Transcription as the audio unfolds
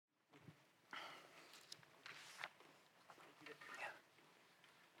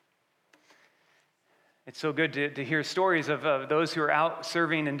It's so good to hear stories of those who are out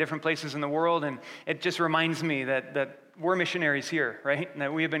serving in different places in the world, and it just reminds me that we're missionaries here, right? And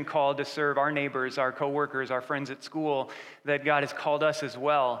that we have been called to serve our neighbors, our coworkers, our friends at school, that God has called us as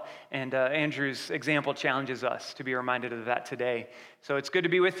well. And Andrew's example challenges us to be reminded of that today. So it's good to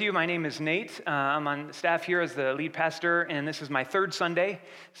be with you. My name is Nate. I'm on staff here as the lead pastor, and this is my third Sunday,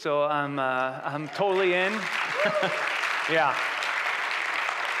 so I'm totally in. Yeah.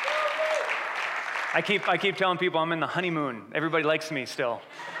 I keep telling people I'm in the honeymoon. Everybody likes me still.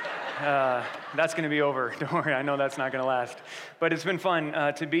 That's going to be over. Don't worry, I know that's not going to last. But it's been fun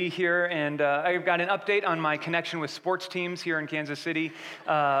to be here, and I've got an update on my connection with sports teams here in Kansas City.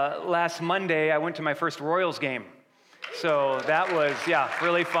 Last Monday, I went to my first Royals game. So that was,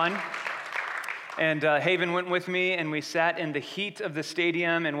 really fun. And Haven went with me, and we sat in the heat of the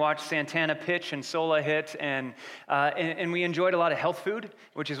stadium and watched Santana pitch and Sola hit, and we enjoyed a lot of health food,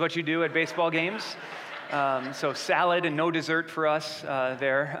 which is what you do at baseball games. So salad and no dessert for us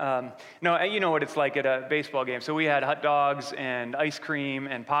there. No, you know what it's like at a baseball game. So we had hot dogs and ice cream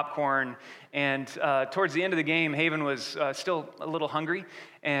and popcorn, and towards the end of the game, Haven was still a little hungry,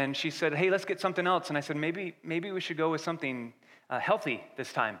 and she said, "Hey, let's get something else." And I said, maybe we should go with something healthy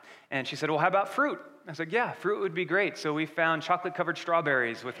this time. And she said, "Well, how about fruit?" I said, "Yeah, fruit would be great." So we found chocolate-covered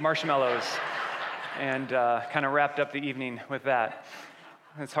strawberries with marshmallows and kind of wrapped up the evening with that.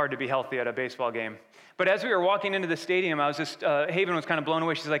 It's hard to be healthy at a baseball game. But as we were walking into the stadium, I was just, Haven was kind of blown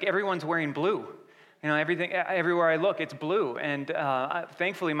away. She's like, "Everyone's wearing blue. You know, everywhere I look, it's blue." And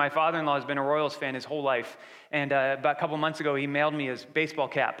thankfully, my father-in-law has been a Royals fan his whole life. And about a couple months ago, he mailed me his baseball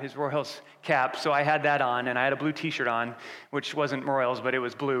cap, his Royals cap. So I had that on, and I had a blue T-shirt on, which wasn't Royals, but it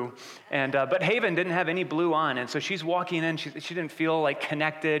was blue. And but Haven didn't have any blue on, and so she's walking in. She didn't feel like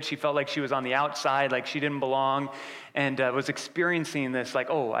connected. She felt like she was on the outside, like she didn't belong, and was experiencing this like,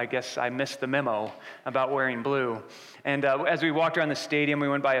 "Oh, I guess I missed the memo about wearing blue." And as we walked around the stadium, we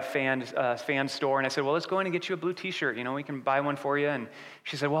went by a fan store, and I said, "Well, let's go in and get you a blue T-shirt. You know, we can buy one for you." And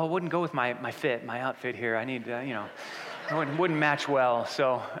she said, "Well, it wouldn't go with my outfit here. I need, it wouldn't match well."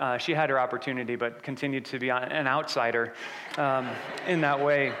 So she had her opportunity, but continued to be an outsider in that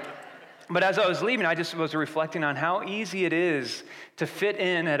way. But as I was leaving, I just was reflecting on how easy it is to fit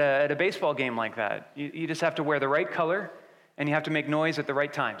in at a baseball game like that. You just have to wear the right color, and you have to make noise at the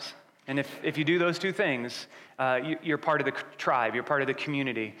right times. And if you do those two things, you're part of the tribe, you're part of the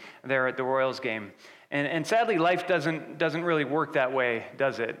community there at the Royals game. And sadly, life doesn't really work that way,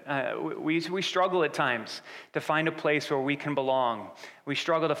 does it? We struggle at times to find a place where we can belong. We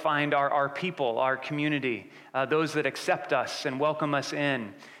struggle to find our people, our community, those that accept us and welcome us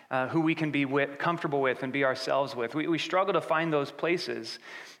in, who we can be comfortable with and be ourselves with. We struggle to find those places.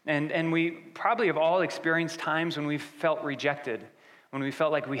 And we probably have all experienced times when we've felt rejected, when we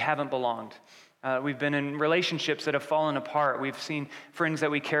felt like we haven't belonged. We've been in relationships that have fallen apart. We've seen friends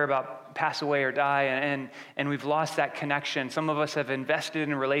that we care about pass away or die, and we've lost that connection. Some of us have invested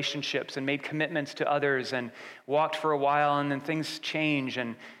in relationships and made commitments to others and walked for a while, and then things change,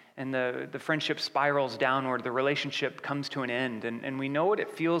 and the friendship spirals downward. The relationship comes to an end, and we know what it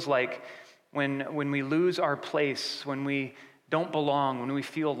feels like when we lose our place, when we don't belong, when we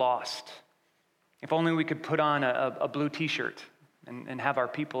feel lost. If only we could put on a blue T-shirt and have our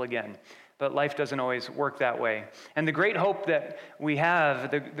people again. But life doesn't always work that way. And the great hope that we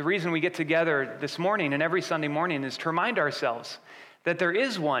have, the reason we get together this morning and every Sunday morning is to remind ourselves that there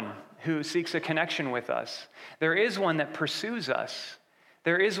is one who seeks a connection with us. There is one that pursues us.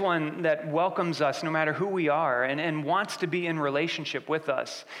 There is one that welcomes us no matter who we are and wants to be in relationship with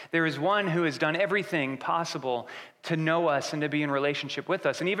us. There is one who has done everything possible to know us and to be in relationship with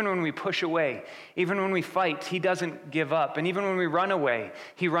us. And even when we push away, even when we fight, he doesn't give up. And even when we run away,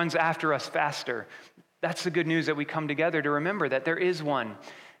 he runs after us faster. That's the good news that we come together to remember that there is one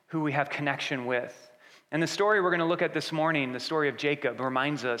who we have connection with. And the story we're going to look at this morning, the story of Jacob,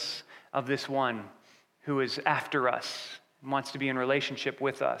 reminds us of this one who is after us, wants to be in relationship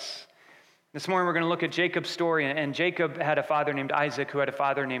with us. This morning we're going to look at Jacob's story, and Jacob had a father named Isaac who had a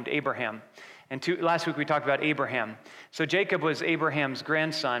father named Abraham. And last week we talked about Abraham. So Jacob was Abraham's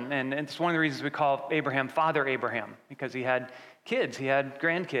grandson, and it's one of the reasons we call Abraham Father Abraham, because he had kids, he had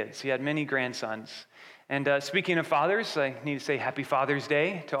grandkids, he had many grandsons. And speaking of fathers, I need to say Happy Father's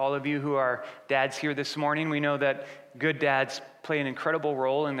Day to all of you who are dads here this morning. We know that good dads play an incredible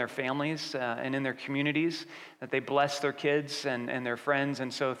role in their families and in their communities, that they bless their kids and their friends.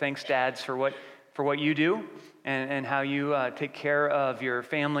 And so thanks, dads, for what you do and how you take care of your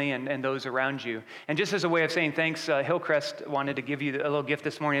family and those around you. And just as a way of saying thanks, Hillcrest wanted to give you a little gift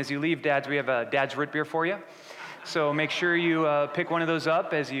this morning. As you leave, dads, we have a dad's root beer for you. So make sure you pick one of those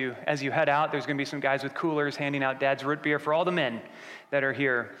up as you head out. There's going to be some guys with coolers handing out Dad's root beer for all the men that are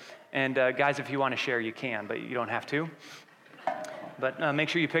here. And guys, if you want to share, you can, but you don't have to. But make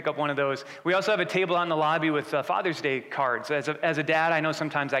sure you pick up one of those. We also have a table out in the lobby with Father's Day cards. As a dad, I know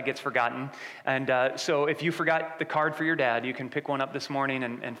sometimes that gets forgotten. And so if you forgot the card for your dad, you can pick one up this morning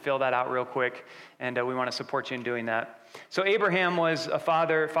and fill that out real quick. And we want to support you in doing that. So Abraham was a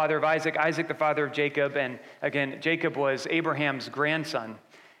father of Isaac, Isaac the father of Jacob. And again, Jacob was Abraham's grandson.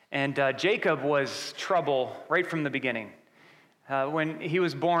 And Jacob was trouble right from the beginning. When he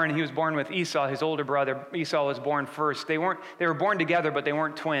was born with Esau, his older brother. Esau was born first. They were born together, but they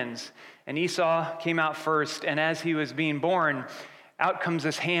weren't twins. And Esau came out first, and as he was being born, out comes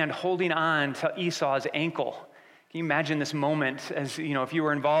this hand holding on to Esau's ankle. Can you imagine this moment as, if you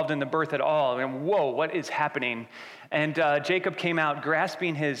were involved in the birth at all? And whoa, what is happening? And Jacob came out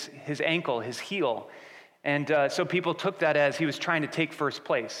grasping his ankle, his heel. And so people took that as he was trying to take first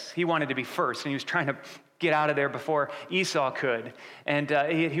place. He wanted to be first, and he was trying to get out of there before Esau could. And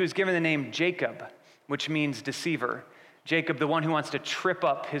he was given the name Jacob, which means deceiver. Jacob, the one who wants to trip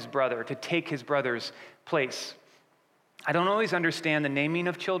up his brother, to take his brother's place. I don't always understand the naming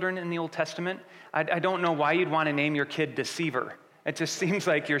of children in the Old Testament. I don't know why you'd want to name your kid deceiver. It just seems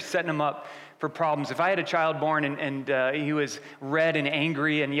like you're setting them up for problems. If I had a child born and he was red and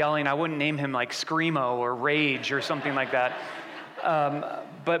angry and yelling, I wouldn't name him like Screamo or Rage or something like that.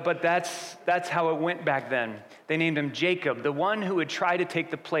 But that's how it went back then. They named him Jacob, the one who would try to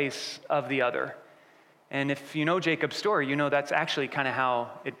take the place of the other. And if you know Jacob's story, you know that's actually kind of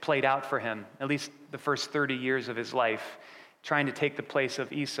how it played out for him, at least the first 30 years of his life, trying to take the place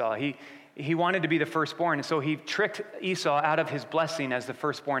of Esau. He wanted to be the firstborn, and so he tricked Esau out of his blessing as the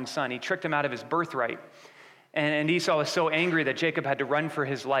firstborn son. He tricked him out of his birthright. And Esau was so angry that Jacob had to run for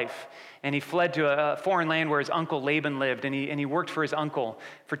his life. And he fled to a foreign land where his uncle Laban lived, and he worked for his uncle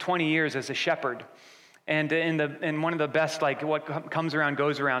for 20 years as a shepherd. And in one of the best, like what comes around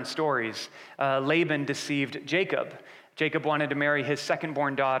goes around stories, Laban deceived Jacob. Jacob wanted to marry his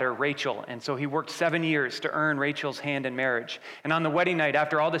second-born daughter, Rachel, and so he worked 7 years to earn Rachel's hand in marriage. And on the wedding night,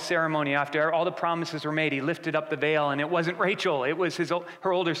 after all the ceremony, after all the promises were made, he lifted up the veil, and it wasn't Rachel, it was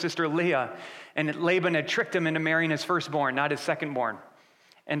her older sister, Leah. And Laban had tricked him into marrying his firstborn, not his second-born.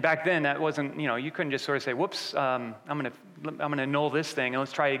 And back then, that wasn't, you couldn't just sort of say, whoops, I'm gonna annul this thing, and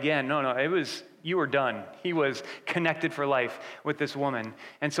let's try again. No, it was, you were done. He was connected for life with this woman.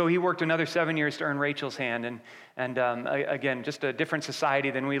 And so he worked another 7 years to earn Rachel's hand. And again, just a different society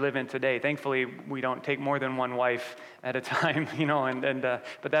than we live in today. Thankfully, we don't take more than one wife at a time,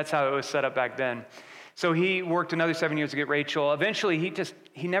 but that's how it was set up back then. So he worked another 7 years to get Rachel. Eventually,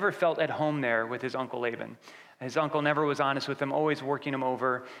 he never felt at home there with his uncle Laban. His uncle never was honest with him, always working him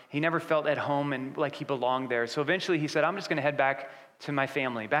over. He never felt at home and like he belonged there. So eventually he said, I'm just going to head back to my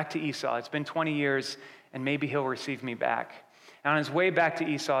family, back to Esau. It's been 20 years, and maybe he'll receive me back. And on his way back to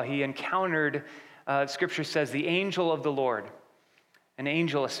Esau, he encountered, Scripture says, the angel of the Lord. An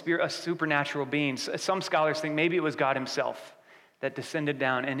angel, a supernatural being. Some scholars think maybe it was God himself that descended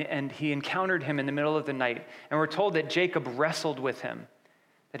down, and he encountered him in the middle of the night. And we're told that Jacob wrestled with him,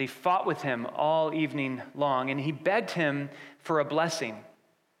 that he fought with him all evening long, and he begged him for a blessing.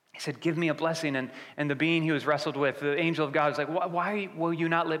 He said, give me a blessing. And the being he was wrestled with, the angel of God, was like, why will you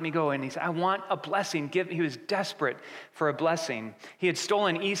not let me go? And he said, I want a blessing. He was desperate for a blessing. He had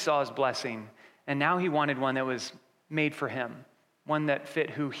stolen Esau's blessing, and now he wanted one that was made for him, one that fit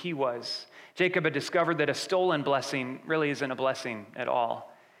who he was. Jacob had discovered that a stolen blessing really isn't a blessing at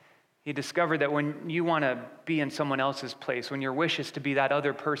all. He discovered that when you want to be in someone else's place, when your wish is to be that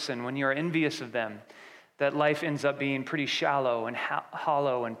other person, when you're envious of them, that life ends up being pretty shallow and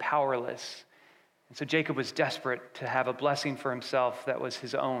hollow and powerless. And so Jacob was desperate to have a blessing for himself that was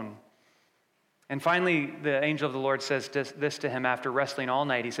his own. And finally, the angel of the Lord says this to him after wrestling all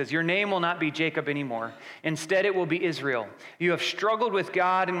night. He says, your name will not be Jacob anymore. Instead, it will be Israel. You have struggled with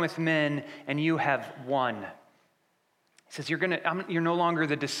God and with men, and you have won. He says, you're no longer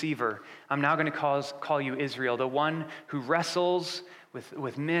the deceiver. I'm now going to call you Israel, the one who wrestles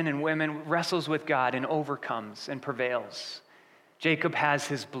with men and women, wrestles with God and overcomes and prevails. Jacob has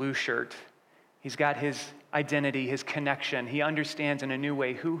his blue shirt. He's got his identity, his connection. He understands in a new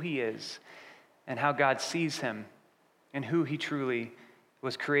way who he is and how God sees him and who he truly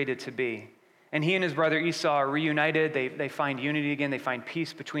was created to be. And he and his brother Esau are reunited. They find unity again. They find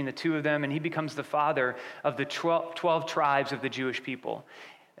peace between the two of them. And he becomes the father of the 12 tribes of the Jewish people.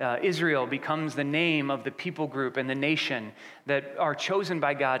 Israel becomes the name of the people group and the nation that are chosen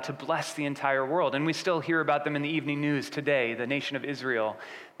by God to bless the entire world. And we still hear about them in the evening news today, the nation of Israel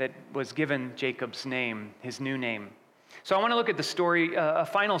that was given Jacob's name, his new name. So I want to look at the story, a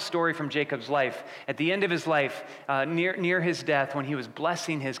final story from Jacob's life. At the end of his life, near his death, when he was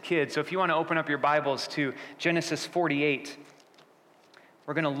blessing his kids. So if you want to open up your Bibles to Genesis 48,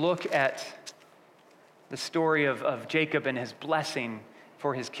 we're going to look at the story of Jacob and his blessing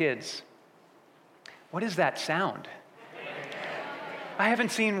for his kids. What is that sound? I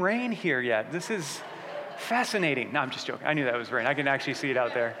haven't seen rain here yet. This is fascinating. No, I'm just joking. I knew that was rain. I can actually see it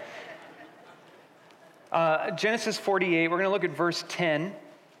out there. Genesis 48, we're going to look at verse 10,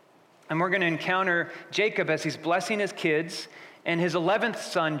 and we're going to encounter Jacob as he's blessing his kids, and his 11th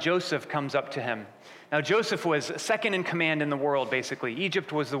son, Joseph, comes up to him. Now, Joseph was second in command in the world, basically.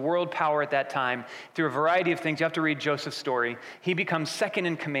 Egypt was the world power at that time. Through a variety of things, you have to read Joseph's story. He becomes second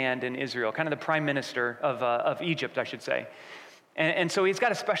in command in Israel, kind of the prime minister of Egypt, I should say. And so he's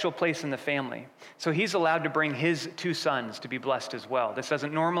got a special place in the family. So he's allowed to bring his 2 sons to be blessed as well. This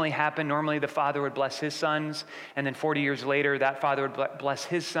doesn't normally happen. Normally the father would bless his sons, and then 40 years later, that father would bless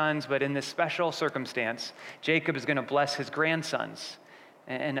his sons. But in this special circumstance, Jacob is going to bless his grandsons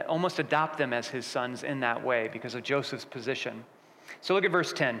and almost adopt them as his sons in that way because of Joseph's position. So look at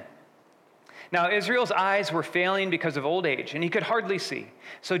verse 10. Now Israel's eyes were failing because of old age, and he could hardly see.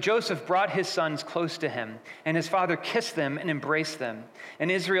 So Joseph brought his sons close to him, and his father kissed them and embraced them. And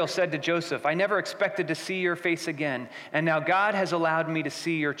Israel said to Joseph, I never expected to see your face again, and now God has allowed me to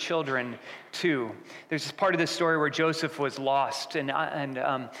see your children too. There's this part of this story where Joseph was lost,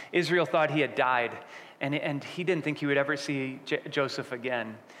 and Israel thought he had died, and he didn't think he would ever see Joseph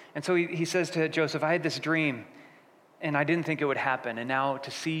again. And so he says to Joseph, I had this dream, and I didn't think it would happen. And now to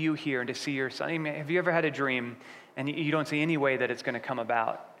see you here and to see your son. I mean, have you ever had a dream and you don't see any way that it's going to come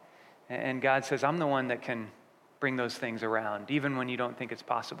about? And God says, I'm the one that can bring those things around, even when you don't think it's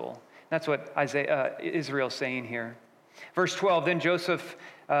possible. That's what Israel's saying here. Verse 12, then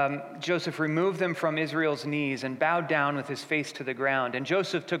Joseph removed them from Israel's knees and bowed down with his face to the ground. And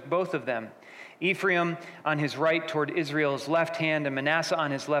Joseph took both of them, Ephraim on his right toward Israel's left hand, and Manasseh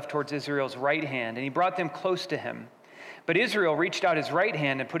on his left towards Israel's right hand. And he brought them close to him. But Israel reached out his right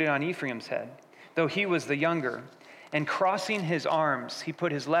hand and put it on Ephraim's head, though he was the younger. And crossing his arms, he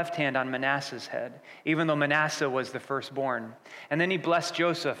put his left hand on Manasseh's head, even though Manasseh was the firstborn. And then he blessed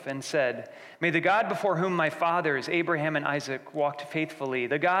Joseph and said, May the God before whom my fathers, Abraham and Isaac, walked faithfully,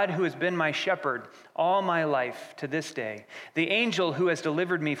 the God who has been my shepherd all my life to this day, the angel who has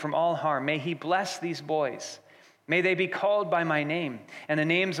delivered me from all harm, may he bless these boys. May they be called by my name and the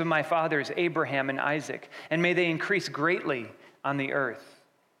names of my fathers, Abraham and Isaac, and may they increase greatly on the earth.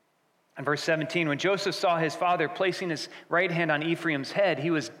 And verse 17, when Joseph saw his father placing his right hand on Ephraim's head, he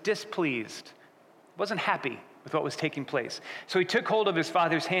was displeased, wasn't happy with what was taking place. So he took hold of his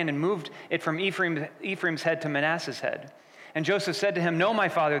father's hand and moved it from Ephraim's head to Manasseh's head. And Joseph said to him, No, my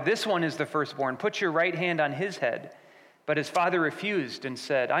father, this one is the firstborn. Put your right hand on his head. But his father refused and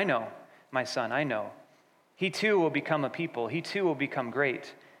said, I know, my son, I know. He too will become a people. He too will become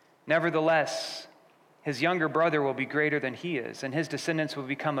great. Nevertheless, his younger brother will be greater than he is, and his descendants will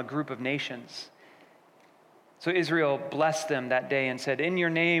become a group of nations. So Israel blessed them that day and said, In your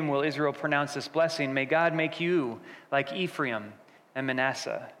name will Israel pronounce this blessing. May God make you like Ephraim and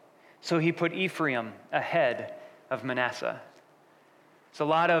Manasseh. So he put Ephraim ahead of Manasseh. It's a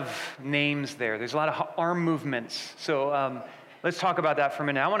lot of names there. There's a lot of arm movements. So let's talk about that for a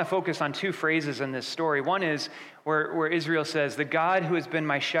minute. I want to focus on 2 phrases in this story. One is where Israel says, the God who has been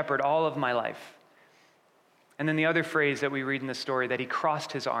my shepherd all of my life. And then the other phrase that we read in the story, that he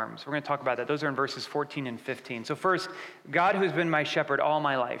crossed his arms. We're going to talk about that. Those are in verses 14 and 15. So first, God who has been my shepherd all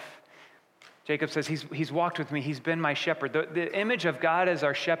my life. Jacob says, he's walked with me. He's been my shepherd. The image of God as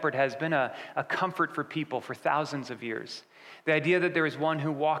our shepherd has been a comfort for people for thousands of years. The idea that there is one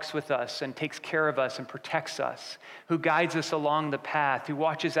who walks with us and takes care of us and protects us, who guides us along the path, who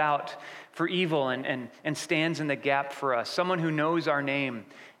watches out for evil and stands in the gap for us, someone who knows our name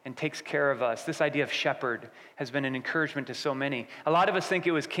and takes care of us. This idea of shepherd has been an encouragement to so many. A lot of us think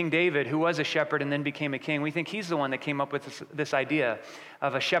it was King David who was a shepherd and then became a king. We think he's the one that came up with this idea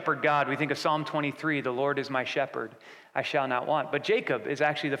of a shepherd God. We think of Psalm 23, the Lord is my shepherd, I shall not want. But Jacob is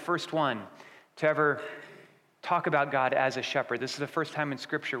actually the first one to ever talk about God as a shepherd. This is the first time in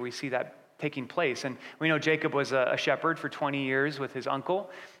Scripture we see that taking place. And we know Jacob was a shepherd for 20 years with his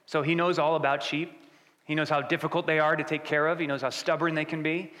uncle, so he knows all about sheep. He knows how difficult they are to take care of. He knows how stubborn they can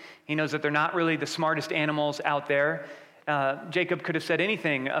be. He knows that they're not really the smartest animals out there. Jacob could have said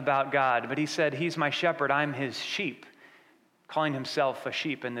anything about God, but he said, he's my shepherd, I'm his sheep. calling himself a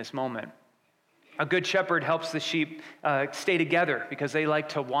sheep in this moment. A good shepherd helps the sheep stay together because they like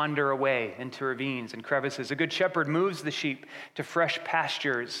to wander away into ravines and crevices. A good shepherd moves the sheep to fresh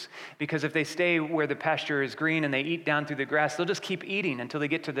pastures because if they stay where the pasture is green and they eat down through the grass, they'll just keep eating until they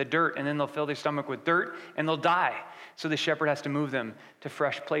get to the dirt, and then they'll fill their stomach with dirt and they'll die. So the shepherd has to move them to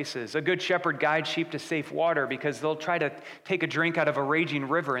fresh places. A good shepherd guides sheep to safe water because they'll try to take a drink out of a raging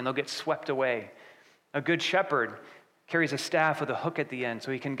river and they'll get swept away. A good shepherd carries a staff with a hook at the end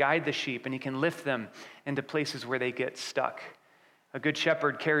so he can guide the sheep and he can lift them into places where they get stuck. A good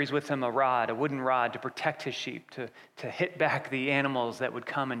shepherd carries with him a wooden rod to protect his sheep, to hit back the animals that would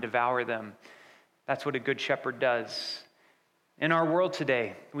come and devour them. That's what a good shepherd does. In our world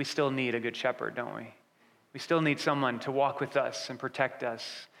today, we still need a good shepherd, don't we? We still need someone to walk with us and protect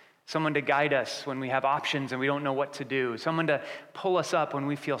us, someone to guide us when we have options and we don't know what to do, someone to pull us up when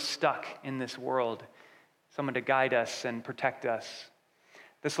we feel stuck in this world, someone to guide us and protect us.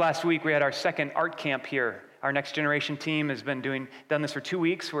 This last week, we had our second art camp here. Our Next Generation team has been done this for 2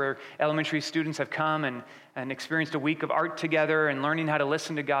 weeks, where elementary students have come and experienced a week of art together and learning how to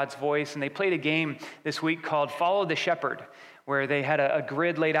listen to God's voice. And they played a game this week called Follow the Shepherd, where they had a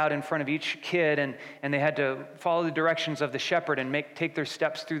grid laid out in front of each kid, and they had to follow the directions of the shepherd and take their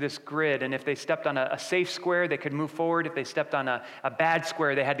steps through this grid. And if they stepped on a safe square, they could move forward. If they stepped on a bad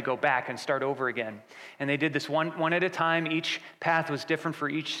square, they had to go back and start over again. And they did this one at a time. Each path was different for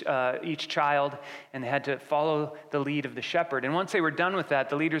each child, and they had to follow the lead of the shepherd. And once they were done with that,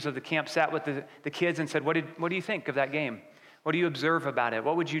 the leaders of the camp sat with the kids and said, what do you think of that game? What do you observe about it?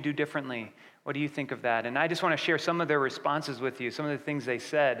 What would you do differently? What do you think of that? And I just want to share some of their responses with you, some of the things they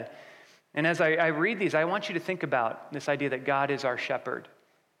said. And as I read these, I want you to think about this idea that God is our shepherd,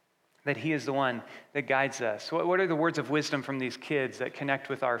 that he is the one that guides us. What are the words of wisdom from these kids that connect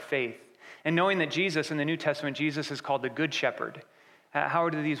with our faith? And knowing that Jesus, in the New Testament, Jesus is called the Good Shepherd, how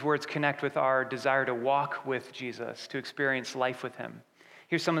do these words connect with our desire to walk with Jesus, to experience life with him?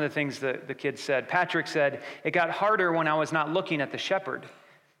 Here's some of the things that the kids said. Patrick said, "It got harder when I was not looking at the shepherd.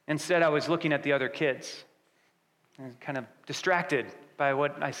 Instead, I was looking at the other kids. I'm kind of distracted by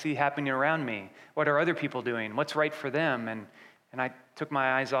what I see happening around me. What are other people doing? What's right for them? And I took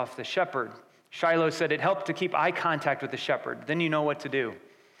my eyes off the shepherd." Shiloh said, "It helped to keep eye contact with the shepherd. Then you know what to do."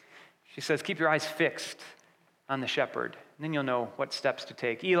 She says, "Keep your eyes fixed on the shepherd. And then you'll know what steps to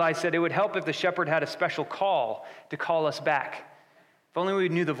take." Eli said, "It would help if the shepherd had a special call to call us back. If only we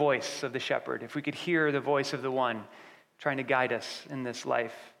knew the voice of the shepherd, if we could hear the voice of the one trying to guide us in this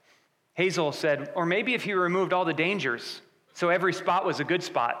life." Hazel said, "Or maybe if he removed all the dangers, so every spot was a good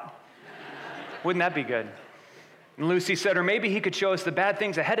spot. Wouldn't that be good?" And Lucy said, "Or maybe he could show us the bad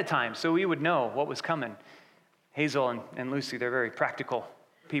things ahead of time so we would know what was coming." Hazel and Lucy, they're very practical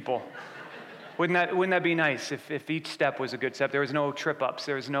people. Wouldn't that be nice if each step was a good step? There was no trip-ups.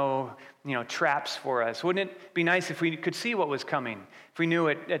 There was no traps for us. Wouldn't it be nice if we could see what was coming? If we knew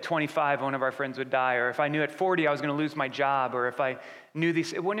at 25 one of our friends would die, or if I knew at 40 I was going to lose my job, or if I knew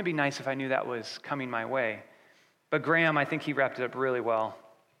these, wouldn't it be nice if I knew that was coming my way? But Graham, I think he wrapped it up really well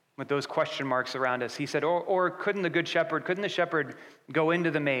with those question marks around us. He said, or couldn't the shepherd go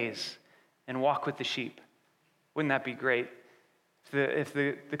into the maze and walk with the sheep? Wouldn't that be great? If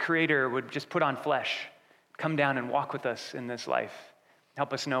the Creator would just put on flesh, come down and walk with us in this life,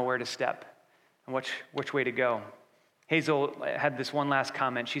 help us know where to step and which way to go. Hazel had this one last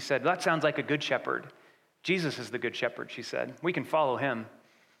comment. She said, "That sounds like a good shepherd. Jesus is the good shepherd," she said. "We can follow him."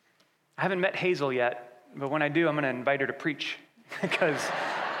 I haven't met Hazel yet, but when I do, I'm going to invite her to preach because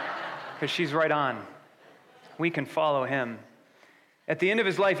she's right on. We can follow him. At the end of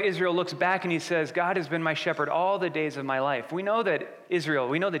his life, Israel looks back and he says, "God has been my shepherd all the days of my life." We know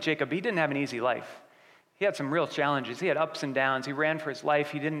that Jacob, he didn't have an easy life. He had some real challenges. He had ups and downs. He ran for his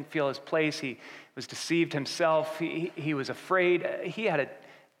life. He didn't feel his place. He was deceived himself. He was afraid. He had a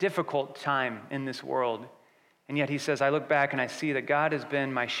difficult time in this world. And yet he says, "I look back and I see that God has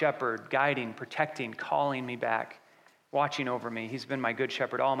been my shepherd, guiding, protecting, calling me back, watching over me. He's been my good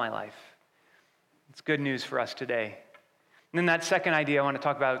shepherd all my life." It's good news for us today. And then that second idea I want to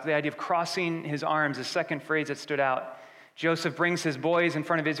talk about, the idea of crossing his arms, the second phrase that stood out. Joseph brings his boys in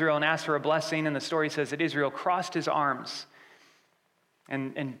front of Israel and asks for a blessing, and the story says that Israel crossed his arms,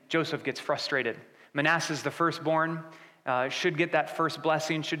 and Joseph gets frustrated. Manasseh's the firstborn, should get that first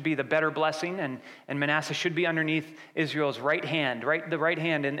blessing, should be the better blessing, and Manasseh should be underneath Israel's right hand. The right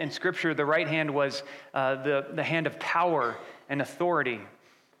hand, in Scripture, the right hand was the hand of power and authority.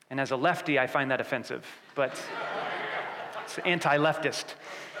 And as a lefty, I find that offensive, but it's anti-leftist.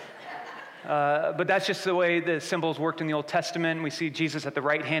 But that's just the way the symbols worked in the Old Testament. We see Jesus at the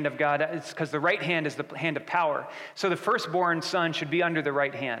right hand of God. It's because the right hand is the hand of power. So the firstborn son should be under the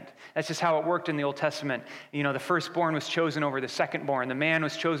right hand. That's just how it worked in the Old Testament. You know, the firstborn was chosen over the secondborn. The man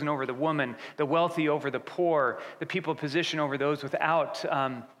was chosen over the woman, the wealthy over the poor, the people of position over those without.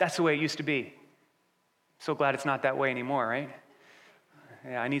 That's the way it used to be. So glad it's not that way anymore, right?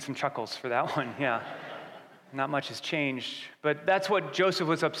 Yeah, I need some chuckles for that one, yeah. Not much has changed, but that's what Joseph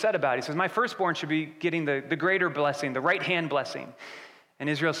was upset about. He says, my firstborn should be getting the greater blessing, the right hand blessing. And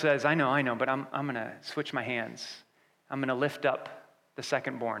Israel says, I know, but I'm going to switch my hands. I'm going to lift up the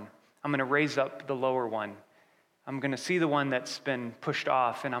secondborn. I'm going to raise up the lower one. I'm going to see the one that's been pushed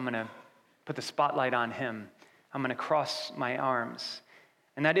off, and I'm going to put the spotlight on him. I'm going to cross my arms.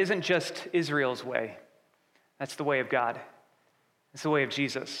 And that isn't just Israel's way. That's the way of God. It's the way of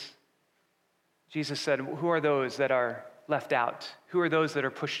Jesus. Jesus said, who are those that are left out? Who are those that are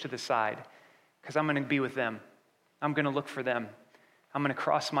pushed to the side? Because I'm going to be with them. I'm going to look for them. I'm going to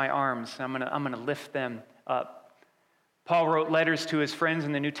cross my arms. I'm going to lift them up. Paul wrote letters to his friends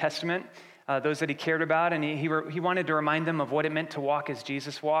in the New Testament, those that he cared about, and he wanted to remind them of what it meant to walk as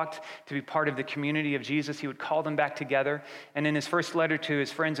Jesus walked, to be part of the community of Jesus. He would call them back together. And in his first letter to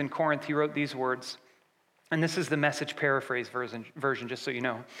his friends in Corinth, he wrote these words. And this is the Message paraphrase version, just so you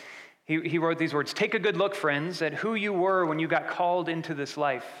know. He wrote these words, take a good look, friends, at who you were when you got called into this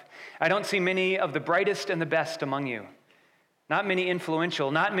life. I don't see many of the brightest and the best among you. Not many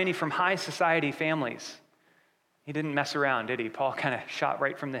influential, not many from high society families. He didn't mess around, did he? Paul kind of shot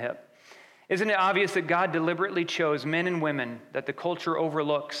right from the hip. Isn't it obvious that God deliberately chose men and women that the culture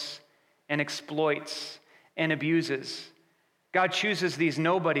overlooks and exploits and abuses? God chooses these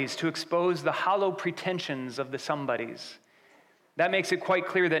nobodies to expose the hollow pretensions of the somebodies. That makes it quite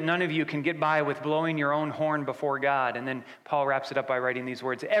clear that none of you can get by with blowing your own horn before God. And then Paul wraps it up by writing these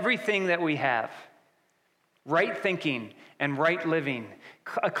words. Everything that we have, right thinking and right living,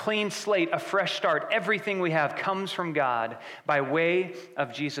 a clean slate, a fresh start, everything we have comes from God by way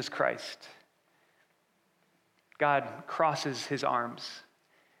of Jesus Christ. God crosses his arms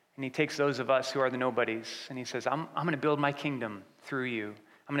and he takes those of us who are the nobodies and he says, I'm going to build my kingdom through you.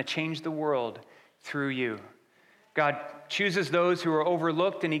 I'm going to change the world through you. God chooses those who are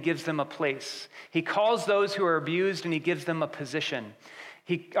overlooked and he gives them a place. He calls those who are abused and he gives them a position.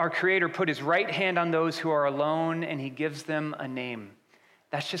 Our Creator put his right hand on those who are alone and he gives them a name.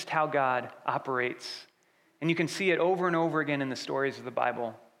 That's just how God operates. And you can see it over and over again in the stories of the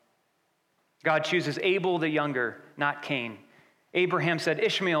Bible. God chooses Abel the younger, not Cain. Abraham said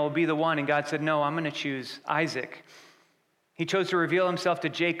Ishmael will be the one, and God said, no, I'm going to choose Isaac. He chose to reveal himself to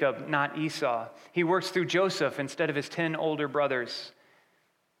Jacob, not Esau. He works through Joseph instead of his 10 older brothers.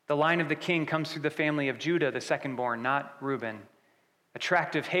 The line of the king comes through the family of Judah, the secondborn, not Reuben.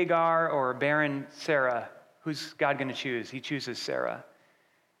 Attractive Hagar or barren Sarah, who's God going to choose? He chooses Sarah.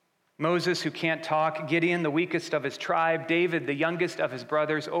 Moses, who can't talk, Gideon, the weakest of his tribe, David, the youngest of his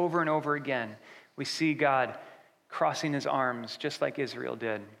brothers, over and over again, we see God crossing his arms just like Israel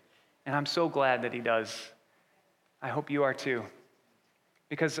did. And I'm so glad that he does. I hope you are too.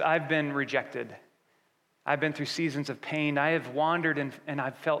 Because I've been rejected. I've been through seasons of pain. I have wandered and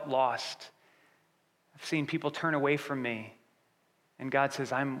I've felt lost. I've seen people turn away from me. And God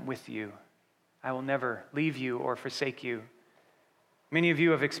says, I'm with you. I will never leave you or forsake you. Many of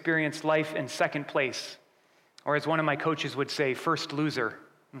you have experienced life in second place, or as one of my coaches would say, first loser.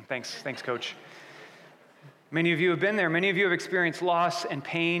 Thanks, coach. Many of you have been there. Many of you have experienced loss and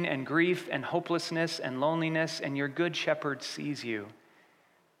pain and grief and hopelessness and loneliness, and your good shepherd sees you.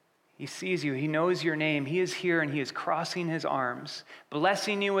 He sees you. He knows your name. He is here, and he is crossing his arms,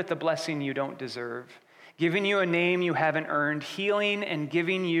 blessing you with the blessing you don't deserve, giving you a name you haven't earned, healing and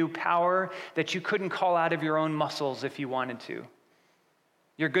giving you power that you couldn't call out of your own muscles if you wanted to.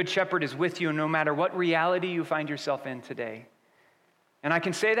 Your good shepherd is with you no matter what reality you find yourself in today. And I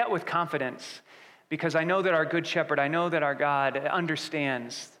can say that with confidence because I know that our good shepherd, I know that our God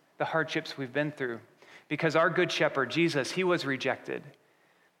understands the hardships we've been through. Because our good shepherd, Jesus, he was rejected.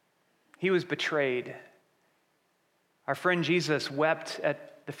 He was betrayed. Our friend Jesus wept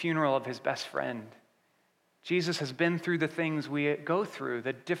at the funeral of his best friend. Jesus has been through the things we go through,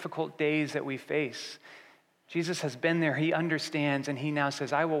 the difficult days that we face. Jesus has been there. He understands, and he now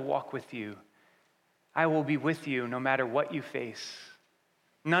says, I will walk with you. I will be with you no matter what you face.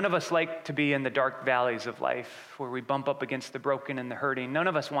 None of us like to be in the dark valleys of life where we bump up against the broken and the hurting. None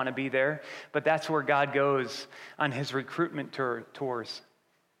of us want to be there, but that's where God goes on his recruitment tours.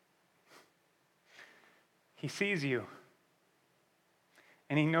 He sees you,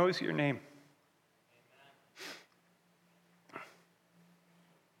 and he knows your name.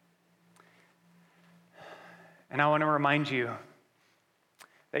 And I want to remind you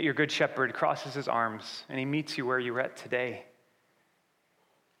that your good shepherd crosses his arms and he meets you where you're at today.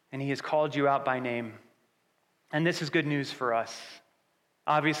 And he has called you out by name. And this is good news for us.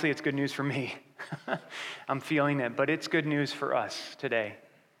 Obviously, it's good news for me. I'm feeling it, but it's good news for us today.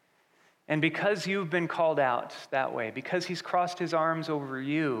 And because you've been called out that way, because he's crossed his arms over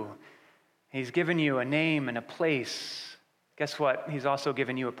you, he's given you a name and a place, guess what? He's also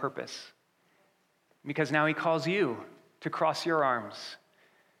given you a purpose. Because now he calls you to cross your arms,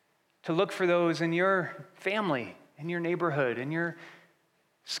 to look for those in your family, in your neighborhood, in your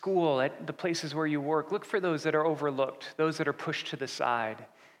school, at the places where you work. Look for those that are overlooked, those that are pushed to the side.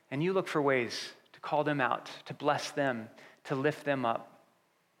 And you look for ways to call them out, to bless them, to lift them up.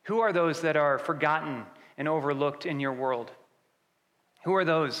 Who are those that are forgotten and overlooked in your world? Who are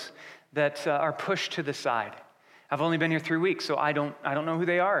those that are pushed to the side? I've only been here 3 weeks, so I don't know who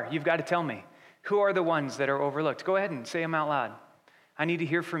they are. You've got to tell me. Who are the ones that are overlooked? Go ahead and say them out loud. I need to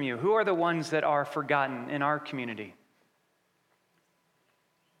hear from you. Who are the ones that are forgotten in our community?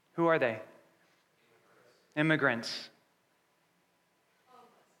 Who are they? Immigrants.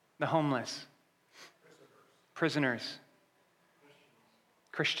 The homeless. Prisoners.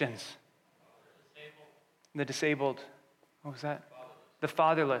 Christians. The disabled. What was that? The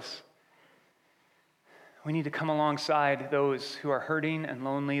fatherless. We need to come alongside those who are hurting and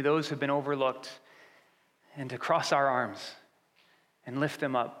lonely, those who have been overlooked, and to cross our arms and lift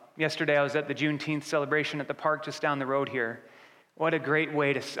them up. Yesterday, I was at the Juneteenth celebration at the park just down the road here. What a great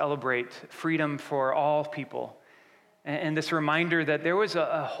way to celebrate freedom for all people. And this reminder that there was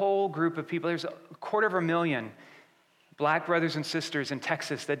a whole group of people, there's 250,000 black brothers and sisters in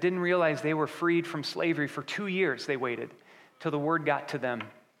Texas that didn't realize they were freed from slavery. For 2 years they waited till the word got to them.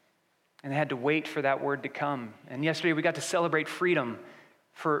 And they had to wait for that word to come. And yesterday we got to celebrate freedom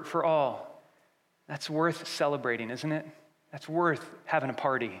for all. That's worth celebrating, isn't it? That's worth having a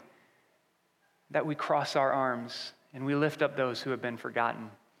party. That we cross our arms and we lift up those who have been forgotten.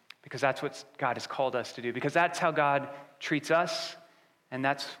 Because that's what God has called us to do. Because that's how God treats us. And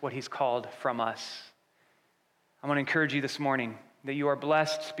that's what he's called from us. I want to encourage you this morning that you are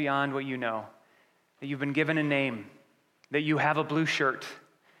blessed beyond what you know. That you've been given a name. That you have a blue shirt.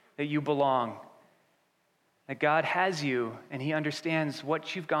 That you belong. That God has you and he understands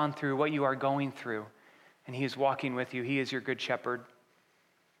what you've gone through, what you are going through. And he is walking with you. He is your good shepherd.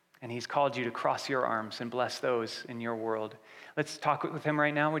 And he's called you to cross your arms and bless those in your world. Let's talk with him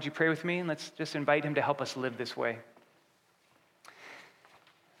right now. Would you pray with me? And let's just invite him to help us live this way.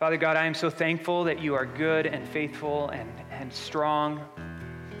 Father God, I am so thankful that you are good and faithful and strong,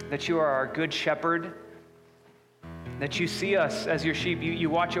 that you are our good shepherd, that you see us as your sheep.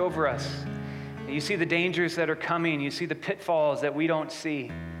 You watch over us. You see the dangers that are coming. You see the pitfalls that we don't see.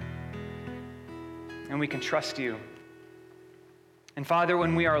 And we can trust you. And Father,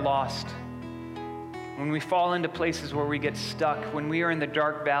 when we are lost, when we fall into places where we get stuck, when we are in the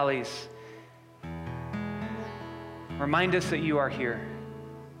dark valleys, remind us that you are here,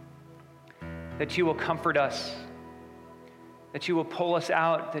 that you will comfort us, that you will pull us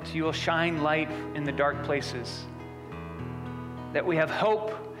out, that you will shine light in the dark places, that we have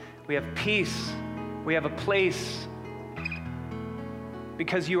hope, we have peace, we have a place,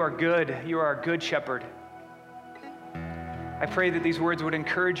 because you are good, you are our good shepherd. I pray that these words would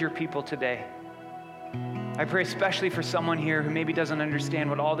encourage your people today. I pray especially for someone here who maybe doesn't understand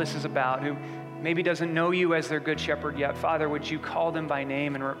what all this is about, who maybe doesn't know you as their good shepherd yet. Father, would you call them by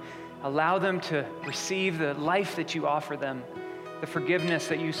name and allow them to receive the life that you offer them, the forgiveness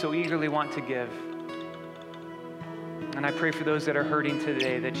that you so eagerly want to give. And I pray for those that are hurting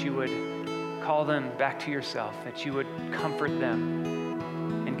today that you would call them back to yourself, that you would comfort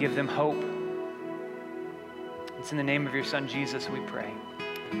them and give them hope. It's in the name of your Son, Jesus, we pray.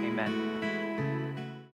 Amen.